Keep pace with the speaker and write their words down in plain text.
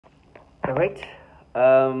All right.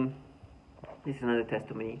 Um, this is another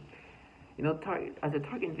testimony. As a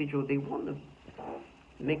target individual, they want to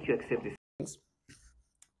make you accept this.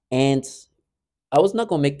 And I was not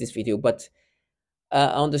gonna make this video, but I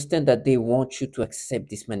understand that they want you to accept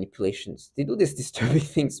these manipulations. They do these disturbing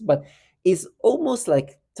things, but it's almost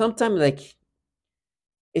like sometimes like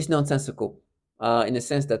it's nonsensical. In the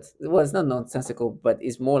sense that, well, it's not nonsensical, but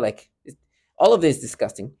it's more like all of this is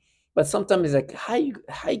disgusting. But sometimes it's like how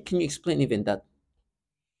can you explain even that?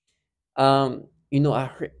 I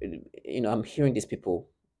heard, I'm hearing these people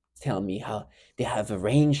tell me how they have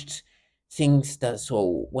arranged things that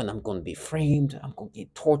so when I'm going to be framed, I'm going to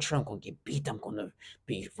get tortured, I'm going to get beat, I'm going to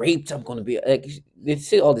be raped, I'm going to be like, they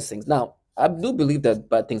say all these things. Now, I do believe that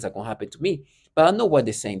bad things are going to happen to me, but I know why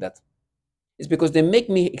they're saying that. It's because they make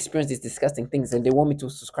me experience these disgusting things and they want me to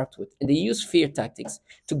subscribe to it. And they use fear tactics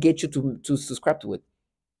to get you to subscribe to it.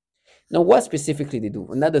 Now, what specifically they do?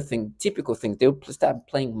 Another thing, typical thing, they'll start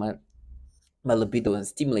playing my libido and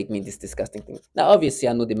stimulate me in this disgusting thing. Now, obviously,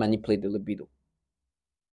 I know they manipulate the libido.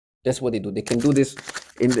 That's what they do. They can do this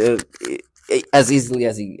in the as easily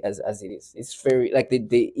as it is. It's very like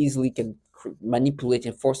they easily can manipulate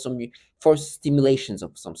and force stimulations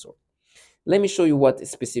of some sort. Let me show you what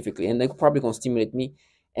specifically, and they're probably gonna stimulate me,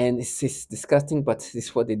 and it's disgusting, but this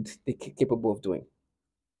is what they're capable of doing.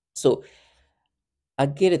 So I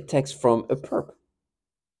get a text from a perp,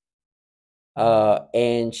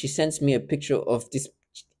 and she sends me a picture of this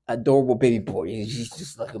adorable baby boy. He's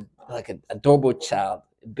just like an adorable child,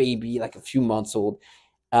 baby, like a few months old.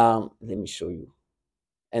 Let me show you,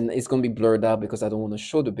 and it's gonna be blurred out because I don't want to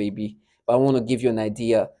show the baby, but I want to give you an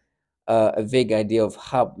idea, a vague idea of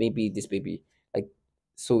how maybe this baby like.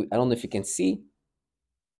 So I don't know if you can see,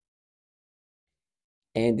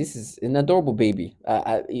 and this is an adorable baby.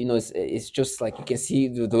 It's just like you can see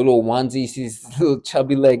the little onesie, his little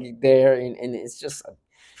chubby leg there, and it's just,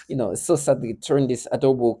 it's so sad they turn this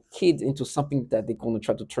adorable kid into something that they're going to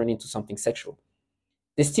try to turn into something sexual.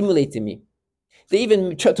 They stimulated me. They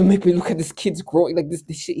even try to make me look at these kids growing like this.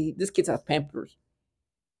 These kids have pampers,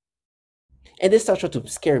 and they start trying to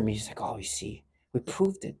scare me. It's like, oh, you see, we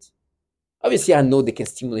proved it. Obviously, I know they can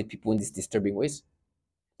stimulate people in these disturbing ways.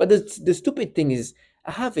 But the stupid thing is,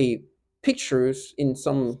 I have a pictures in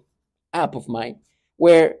some app of mine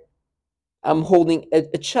where I'm holding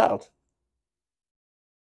a child.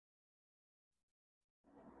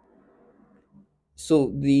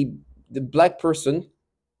 So the black person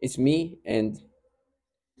is me, and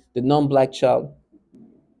the non-black child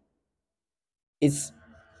is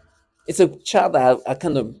it's a child that I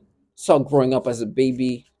kind of saw growing up as a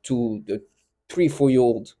baby to the 3 4 year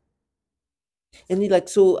old. And he like,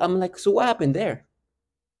 so I'm like, so what happened there?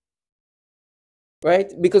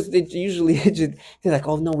 Right? Because they usually they're like,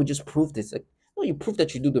 oh no, we just proved this. Like, no, you proved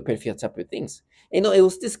that you do the pedophilia type of things. And, it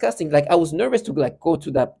was disgusting. Like I was nervous to like go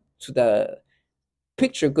to the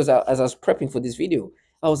picture because as I was prepping for this video,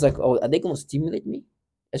 I was like, oh, are they gonna stimulate me?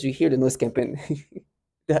 As you hear the noise campaign,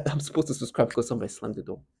 that I'm supposed to subscribe because somebody slammed the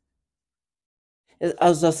door. And I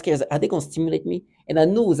was just scared. Are they gonna stimulate me? And I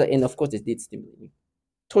knew that, and of course they did stimulate me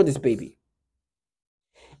toward this baby.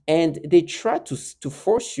 And they try to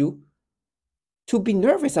force you to be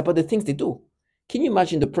nervous about the things they do. Can you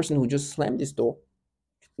imagine the person who just slammed this door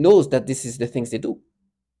knows that this is the things they do?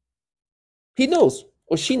 He knows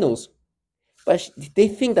or she knows, but they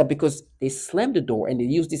think that because they slammed the door and they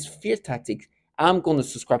use this fear tactic, I'm going to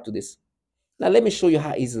subscribe to this. Now, let me show you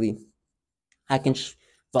how easily I can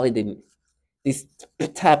validate this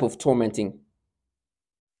type of tormenting.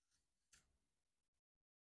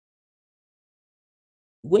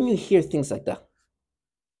 When you hear things like that,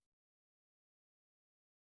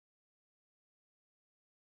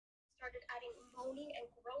 started adding moaning and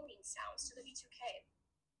groaning sounds to the V2K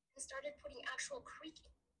and started putting actual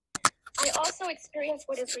creaking. I also experienced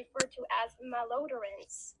what is referred to as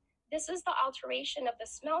malodorance. This is the alteration of the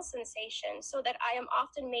smell sensation so that I am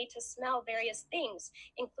often made to smell various things,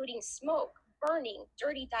 including smoke, burning,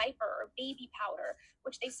 dirty diaper, or baby powder,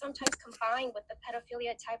 which they sometimes combine with the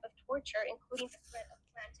pedophilia type of torture, including the threat of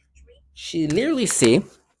planted drink. she literally say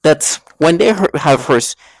that when they have her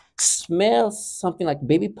smell something like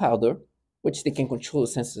baby powder, which they can control the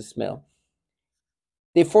sense of smell,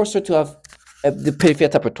 they force her to have the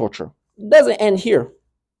pedophilia type of torture. It doesn't end here.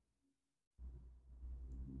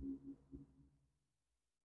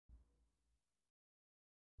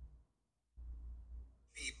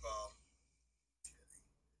 People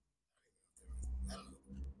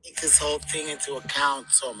take this whole thing into account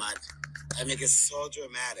so much. I make it so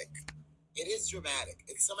dramatic. It is dramatic.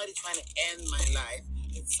 It's somebody trying to end my life.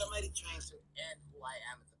 It's somebody trying to end who I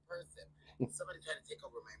am as a person. It's somebody trying to take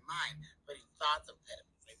over my mind. thoughts of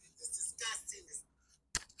pedophilia. It's disgusting.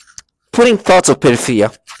 Putting thoughts of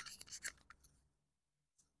pedophilia.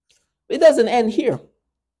 It doesn't end here.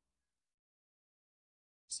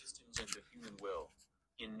 Systems and the human will.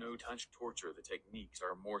 In no-touch torture, the techniques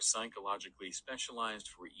are more psychologically specialized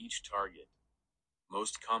for each target.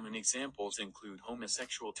 Most common examples include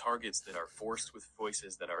homosexual targets that are forced with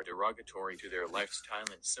voices that are derogatory to their lifestyle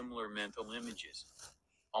and similar mental images.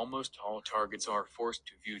 Almost all targets are forced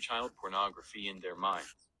to view child pornography in their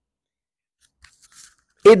minds.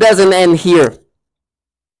 It doesn't end here.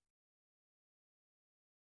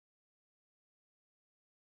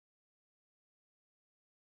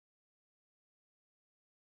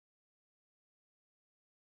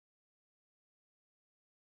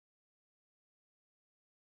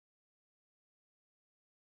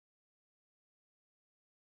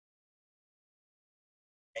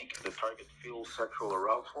 Make the target feel sexual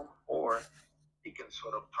arousal, or he can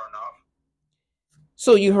sort of turn off.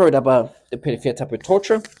 So you heard about the pedophilia type of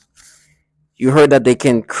torture. You heard that they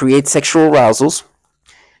can create sexual arousals.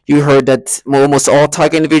 You heard that almost all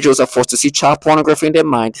target individuals are forced to see child pornography in their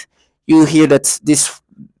mind. You hear that this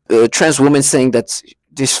trans woman saying that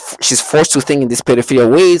she's forced to think in these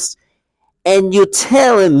pedophilia ways. And you're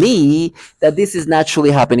telling me that this is naturally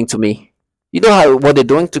happening to me. You know what they're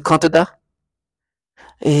doing to counter that?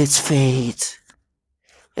 It's fate.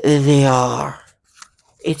 They are.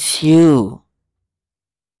 It's you.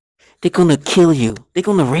 They're gonna kill you. They're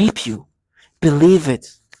gonna rape you. Believe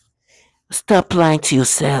it. Stop lying to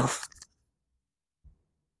yourself.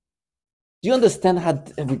 Do you understand how?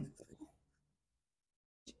 And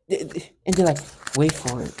they're like, wait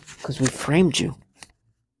for it, because we framed you.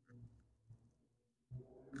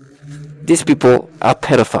 These people are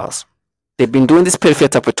pedophiles. They've been doing this pedophilia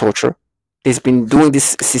type of torture. They've been doing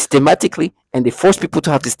this systematically, and they force people to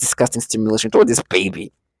have this disgusting stimulation toward this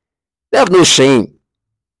baby. They have no shame.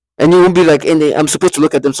 And you won't be like, and I'm supposed to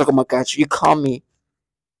look at them, so, oh my gosh, you call me.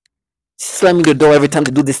 Slamming the door every time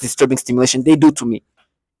they do this disturbing stimulation, they do to me.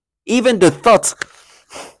 Even the thought,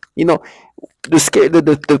 you know,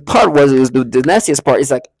 the part was the nastiest part is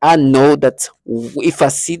like, I know that if I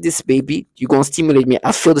see this baby, you're gonna stimulate me.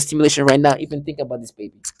 I feel the stimulation right now, even think about this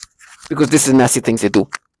baby. Because this is nasty things they do.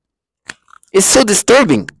 It's so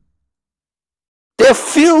disturbing. They're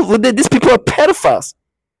filled with these people are pedophiles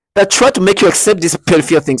that try to make you accept these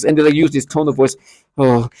pedophilia things, and they like use this tone of voice.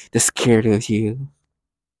 Oh, they're scared of you.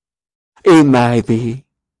 It might be.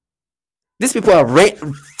 These people are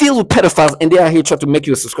filled with pedophiles, and they are here trying to make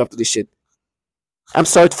you subscribe to this shit. I'm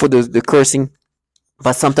sorry for the cursing,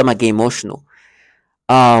 but sometimes I get emotional.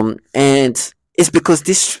 And it's because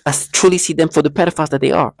I truly see them for the pedophiles that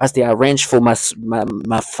they are, as they arrange for my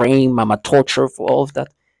frame, my torture, for all of that.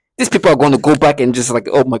 These people are going to go back and just like,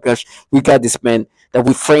 oh my gosh, we got this man that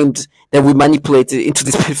we framed, that we manipulated into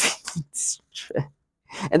this pedophile.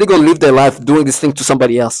 And they're going to live their life doing this thing to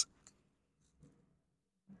somebody else.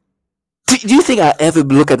 Do you think I ever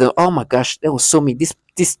look at them? Oh my gosh, that was so me.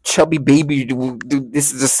 This chubby baby.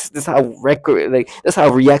 This how record like that's how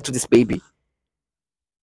I react to this baby.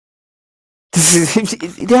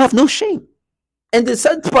 They have no shame. And the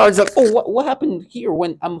sad part is like, oh, what happened here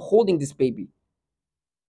when I'm holding this baby?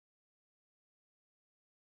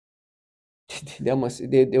 They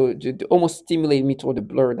almost stimulate me toward the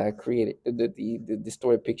blur that I created, the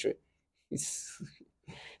distorted picture.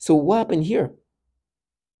 So what happened here?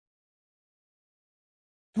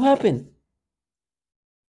 What happened?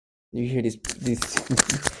 You hear this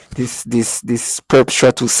perps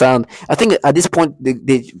try to sound. I think at this point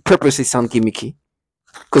they purposely sound gimmicky,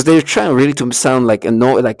 because they're trying really to sound like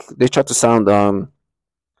like they try to sound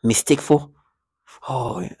mistakeful.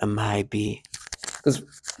 Oh, it might be, because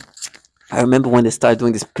I remember when they started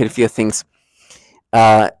doing these pedophilia things.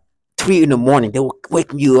 3 in the morning, they will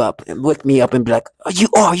wake me up and be like, you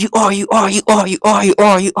are,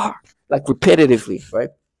 like repetitively, right?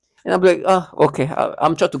 And I'm like, oh, okay.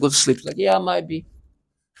 I'm trying to go to sleep. Like, yeah, I might be.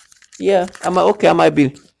 Yeah, I might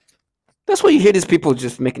be. That's why you hear these people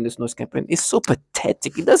just making this noise campaign. It's so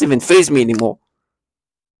pathetic. It doesn't even faze me anymore.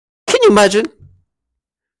 Can you imagine?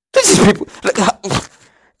 This is people like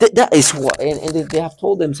that is war, and they have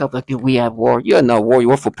told themselves like, we have war. You're not war.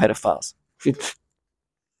 You're for pedophiles.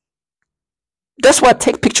 That's why I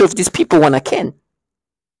take picture of these people when I can.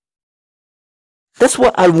 That's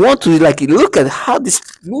what I want to like look at, how these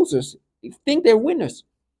losers think they're winners.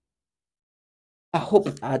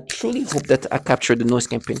 I truly hope that I capture the noise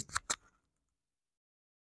campaign.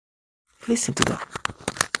 Listen to that.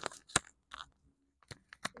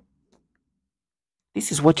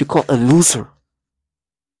 This is what you call a loser.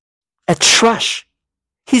 A trash.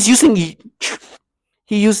 He's using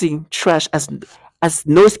He using trash as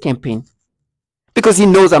noise campaign because he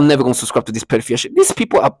knows I'm never gonna subscribe to this pedophilia shit. These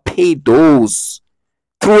people are paid those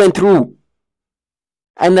through and through,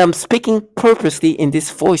 and I'm speaking purposely in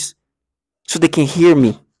this voice so they can hear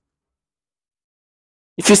me.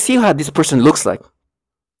 If you see how this person looks like,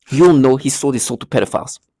 you'll know he sold his soul to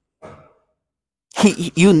pedophiles.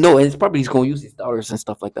 You know, and it's probably he's gonna use his daughters and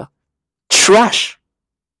stuff like that. Trash.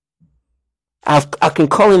 I can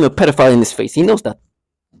call him a pedophile in his face. He knows that.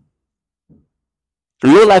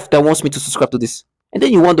 Low life that wants me to subscribe to this, and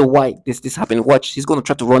then you wonder why this happened. Watch, he's gonna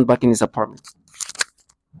try to run back in his apartment.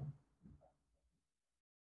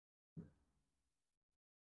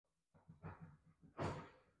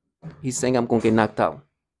 He's saying I'm gonna get knocked out.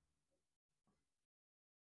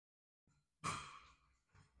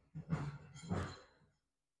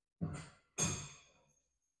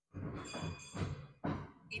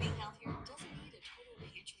 Eating healthier doesn't need a total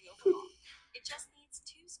pantry overhaul. It just needs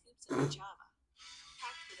 2 scoops of Java,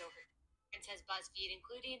 packed with over. And says BuzzFeed,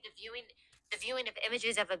 including the viewing of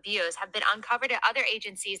images of abuse, have been uncovered at other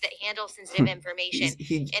agencies that handle sensitive information.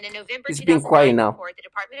 In a November He's being 2009 quiet now. report, the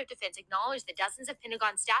Department of Defense acknowledged that dozens of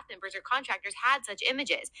Pentagon staff members or contractors had such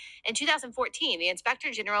images. In 2014, the Inspector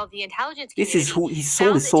General of the Intelligence This Community is who he sold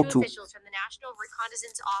found his that soul 2 to. officials from the National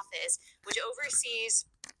Reconnaissance Office, which oversees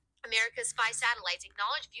America's spy satellites,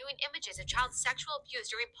 acknowledged viewing images of child sexual abuse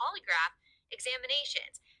during polygraph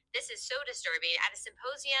examinations. This is so disturbing. At a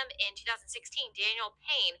symposium in 2016, Daniel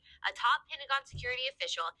Payne, a top Pentagon security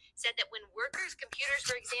official, said that when workers' computers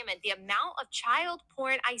were examined, the amount of child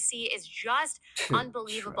porn I see is just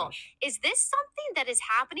unbelievable. Trash. Is this something that is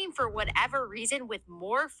happening for whatever reason with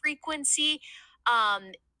more frequency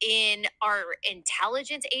in our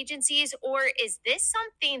intelligence agencies, or is this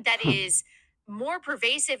something that is more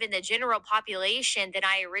pervasive in the general population than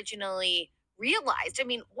I originally realized? I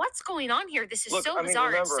mean, what's going on here? This is Look, so I mean, bizarre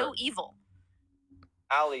and remember- so evil.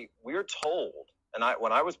 Ali, we're told, and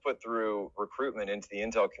when I was put through recruitment into the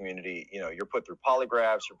intel community, you're put through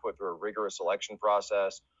polygraphs, you're put through a rigorous selection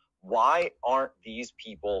process. Why aren't these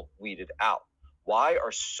people weeded out? Why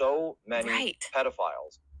are so many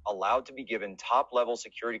pedophiles allowed to be given top-level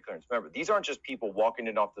security clearance? Remember, these aren't just people walking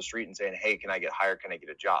in off the street and saying, hey, can I get hired? Can I get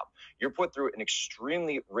a job? You're put through an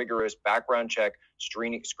extremely rigorous background check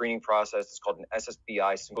screening process. It's called an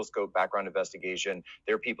SSBI, single scope background investigation.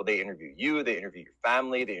 There are people, they interview you, they interview your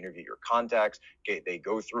family, they interview your contacts, they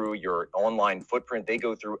go through your online footprint, they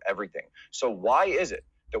go through everything. So why is it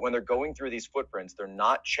that when they're going through these footprints, they're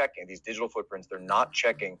not checking, these digital footprints, they're not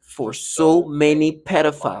checking for so many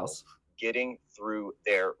pedophiles getting through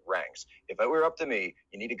their ranks? If it were up to me,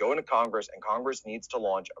 you need to go into Congress, and Congress needs to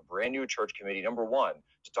launch a brand new church committee, number one,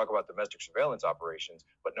 to talk about domestic surveillance operations,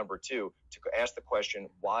 but number two, to ask the question,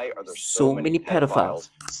 why are there so many pedophiles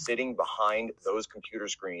sitting behind those computer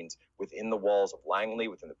screens within the walls of Langley,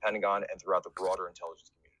 within the Pentagon, and throughout the broader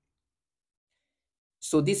intelligence community?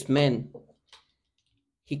 So this man,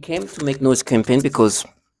 he came to make noise campaign because,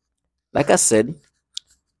 like I said,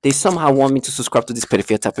 they somehow want me to subscribe to this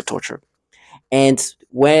pedophilia type of torture. And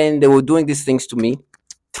when they were doing these things to me,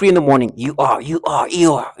 3 in the morning, you are,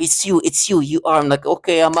 it's you, you are. I'm like,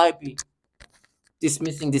 okay, I might be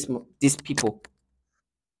dismissing these people.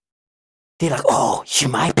 They're like, oh, you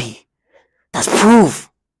might be. That's proof.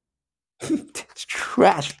 It's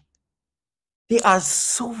trash. They are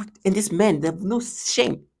so, and this man, they have no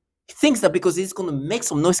shame. He thinks that because he's gonna make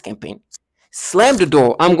some noise campaign, slam the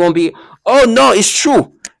door, I'm gonna be, oh no, it's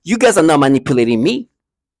true. You guys are not manipulating me.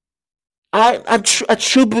 I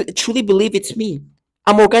truly believe it's me.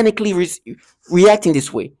 I'm organically reacting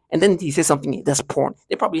this way. And then he says something, that's porn.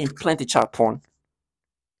 They probably implanted child porn.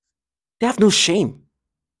 They have no shame.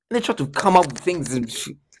 And they try to come up with things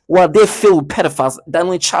while they're filled with pedophiles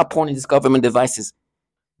downloading child porn in these government devices.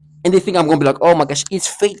 And they think I'm going to be like, oh my gosh, it's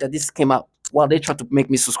fate that this came out while they try to make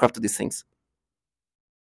me subscribe to these things.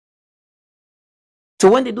 So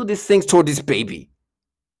when they do these things toward this baby,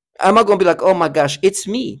 I'm not going to be like, oh my gosh, it's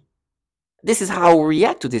me. This is how I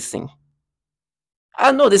react to this thing.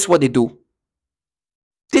 I know this is what they do.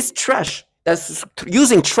 This trash that's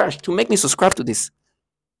using trash to make me subscribe to this.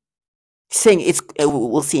 Saying it's,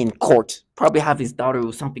 we'll see in court. Probably have his daughter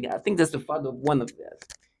or something. I think that's the father of one of them.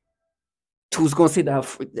 Who's going to say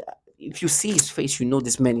that if you see his face, you know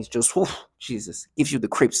this man is just, whew, Jesus, gives you the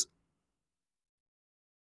creeps.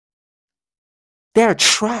 They are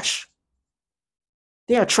trash.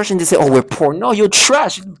 They are trash and they say, oh, we're poor. No, you're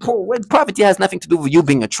trash. Poor. Poverty has nothing to do with you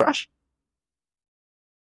being a trash.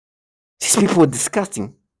 These people are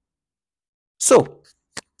disgusting. So,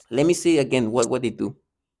 let me say again what they do.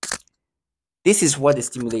 This is what they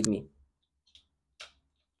stimulate me.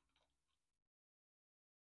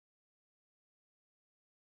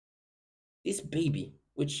 This baby,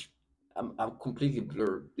 which I'm completely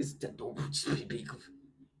blurred. This baby.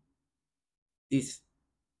 This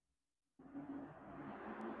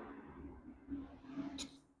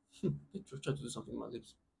try to do something with my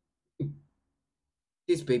lips.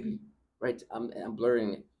 This baby, right? I'm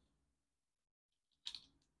blurring it.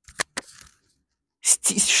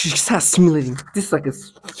 She starts simulating. This is like a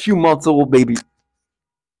few months old baby.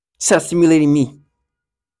 Starts simulating me.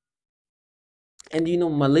 And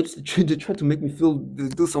my lips, they try to make me feel, they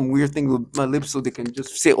do some weird thing with my lips so they can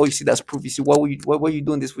just say, oh, you see, that's proof. You see, why were you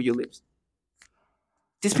doing this with your lips?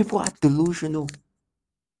 These people are delusional.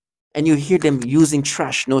 And you hear them using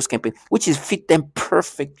trash nose campaign, which is fit them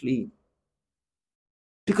perfectly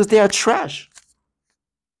because they are trash.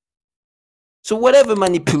 So whatever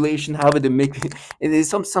manipulation, however they make it,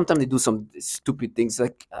 sometimes they do some stupid things.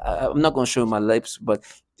 Like I'm not gonna show my lips, but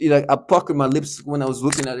like I puckered my lips when I was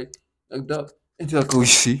looking at it like that, and they're like, "Oh, you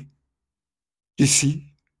see."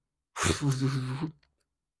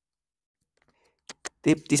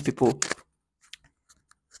 These people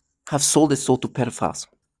have sold their soul to pedophiles.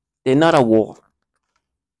 They're not at war.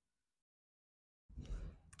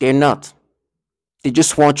 They're not. They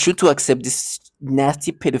just want you to accept this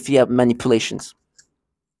nasty pedophilia manipulations.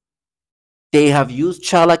 They have used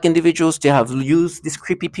childlike individuals. They have used these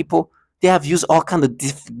creepy people. They have used all kind of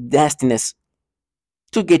nastiness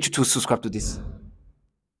to get you to subscribe to this.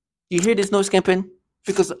 You hear this noise campaign?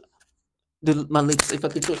 Because my lips, if I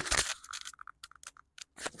could just,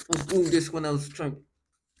 I was doing this when I was trying.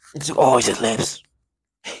 It's like, oh, it's his lips.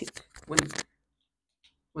 when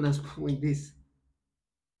when I was doing this.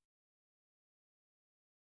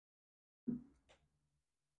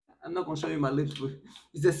 I'm not gonna show you my lips, but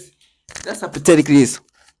it's just that's how pathetic it is.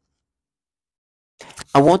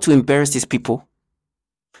 I want to embarrass these people.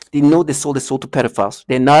 They know they sold their soul to pedophiles.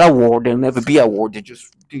 They're not at war. They'll never be at war. They're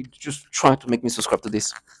just trying to make me subscribe to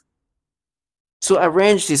this. So I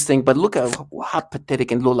arranged this thing, but look at how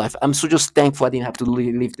pathetic and low life. I'm so just thankful I didn't have to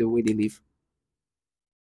live the way they live.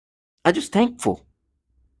 I'm just thankful.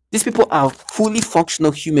 These people are fully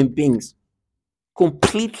functional human beings,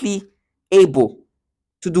 completely able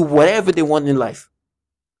to do whatever they want in life.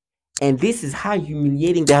 And this is how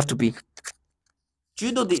humiliating they have to be. Do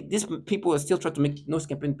you know these people are still trying to make noise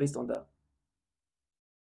campaign based on that?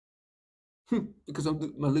 Because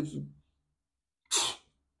my lips,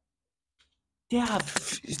 they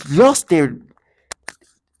have lost their.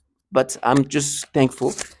 But I'm just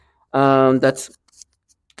thankful that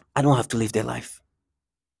I don't have to live their life.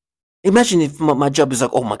 Imagine if my job is like,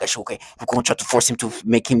 oh my gosh, okay, we're going to try to force him to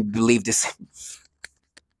make him believe this.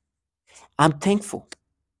 I'm thankful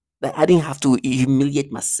that I didn't have to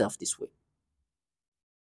humiliate myself this way.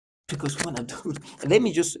 Because when I do, let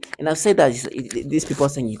me just, and I've said that these people are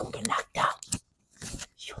saying you're going to get knocked out.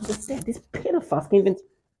 You understand? This pedophile can even,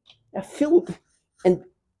 I feel, and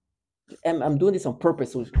I'm doing this on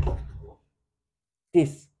purpose. So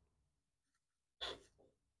this,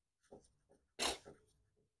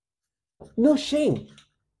 no shame.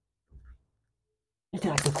 And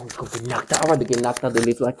then I think I'm going to get knocked out. I'd rather get knocked out than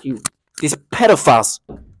live like you. These pedophiles.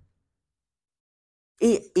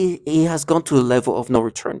 It has gone to a level of no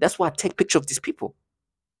return. That's why I take picture of these people.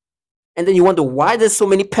 And then you wonder why there's so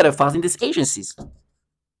many pedophiles in these agencies,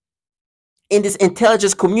 in this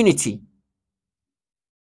intelligence community,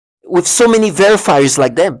 with so many verifiers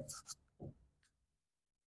like them.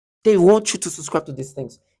 They want you to subscribe to these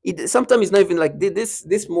things. Sometimes it's not even like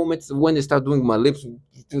this moment when they start doing my lips.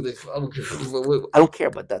 I don't care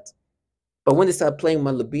about that. But when they start playing my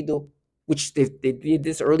libido, which they did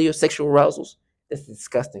this earlier, sexual arousals, that's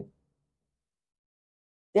disgusting.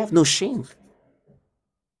 They have no shame.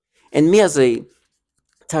 And me as a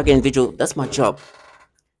target individual, that's my job.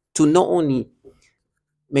 To not only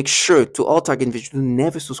make sure to all target individuals to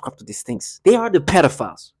never subscribe to these things. They are the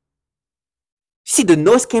pedophiles. See, the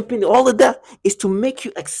noise campaign, all of that is to make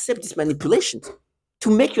you accept these manipulations, to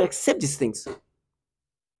make you accept these things.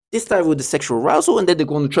 They start with the sexual arousal, and then they're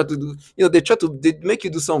going to try to do, they make you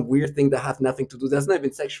do some weird thing that have nothing to do. That's not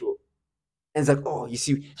even sexual. And it's like, oh, you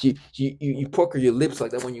see, you pucker your lips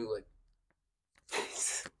like that when you like.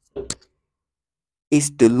 It's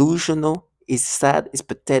delusional. It's sad. It's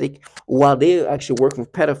pathetic. While they're actually working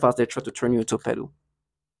with pedophiles, they try to turn you into a pedo.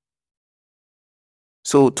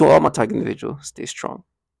 So to all my target individuals, stay strong.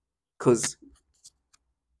 Because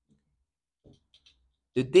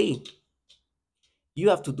the day you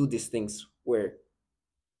have to do these things where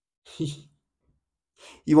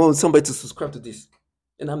you want somebody to subscribe to this,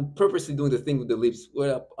 and I'm purposely doing the thing with the lips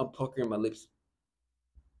where I'm puckering my lips.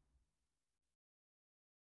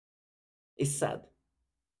 It's sad.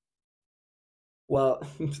 Well,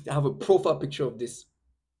 I have a profile picture of this.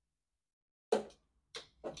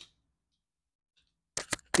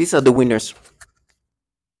 These are the winners.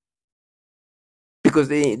 Because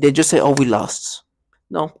they just say, oh, we lost.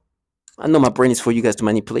 No. I know my brain is for you guys to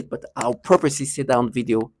manipulate, but I'll purposely sit down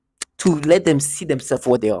video to let them see themselves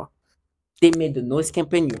what they are. They made the noise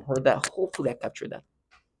campaign. You heard that. Hopefully I captured that.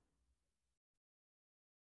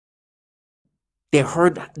 They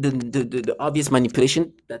heard the obvious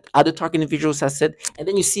manipulation that other target individuals have said, and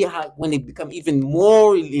then you see how when they become even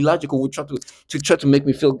more illogical, we try to make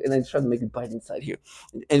me feel, and then try to make me bite inside here,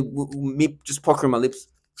 and me just puckering my lips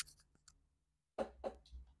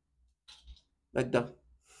like that.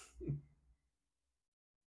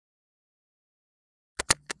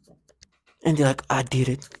 And they're like, I did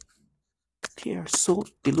it. They are so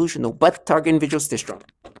delusional, but target individuals stay strong.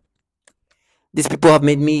 These people have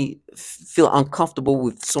made me feel uncomfortable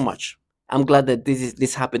with so much. I'm glad that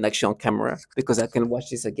this happened actually on camera, because I can watch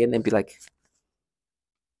this again and be like,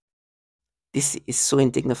 this is so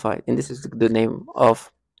indignified, and this is the name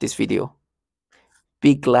of this video.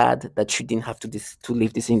 Be glad that you didn't have to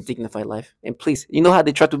live this indignified life. And please, you know how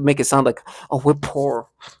they try to make it sound like, oh, we're poor,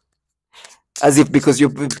 as if because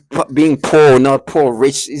you're being poor, not poor,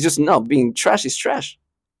 rich. It's just no. Being trash is trash,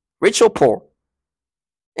 rich or poor,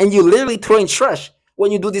 and you literally throwing trash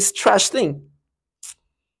when you do this trash thing.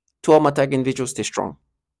 To all my target individuals, stay strong.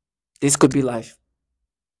 This could be life.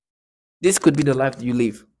 This could be the life that you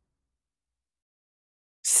live.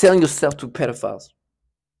 Selling yourself to pedophiles.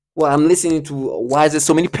 Well, I'm listening to why is there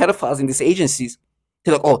so many pedophiles in these agencies?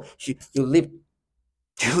 They're like, oh, you live.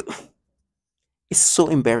 It's so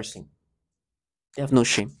embarrassing. They have no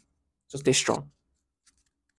shame. So stay strong.